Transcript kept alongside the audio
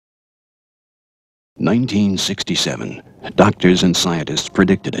1967. Doctors and scientists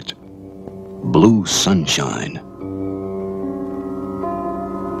predicted it. Blue sunshine.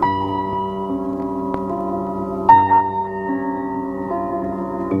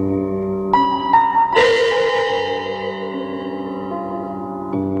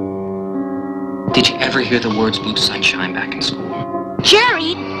 Did you ever hear the words blue sunshine back in school?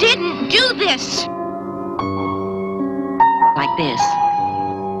 Jerry didn't do this. Like this.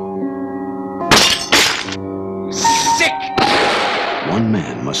 Sick! One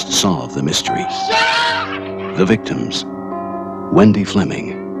man must solve the mystery. The victims: Wendy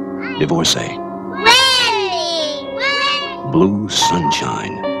Fleming, divorcee. Wendy! Blue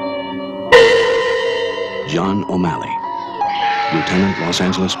sunshine. John O'Malley, Lieutenant, Los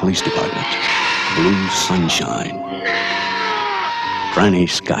Angeles Police Department. Blue sunshine. Franny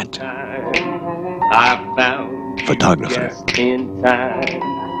Scott, I found photographer. just in time.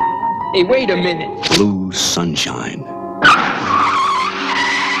 Hey, wait a minute. Blue sunshine.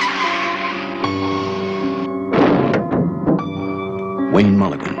 Wayne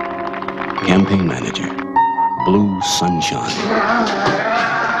Mulligan, campaign manager. Blue sunshine.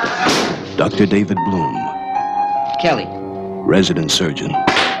 Dr. David Bloom, Kelly, resident surgeon.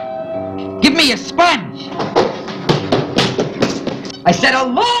 give me a sponge! I said a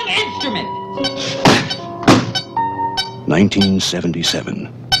long instrument! 1977.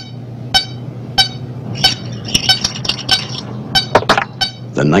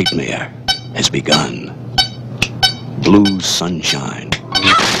 The nightmare has begun. Blue sunshine.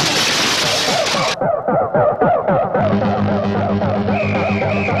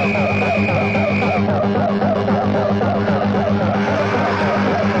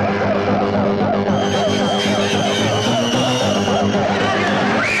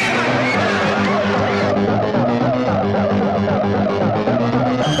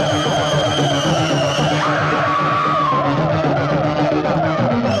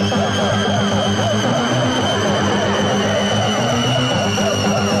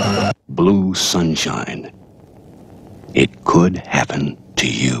 Blue sunshine. It could happen to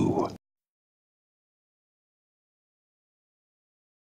you.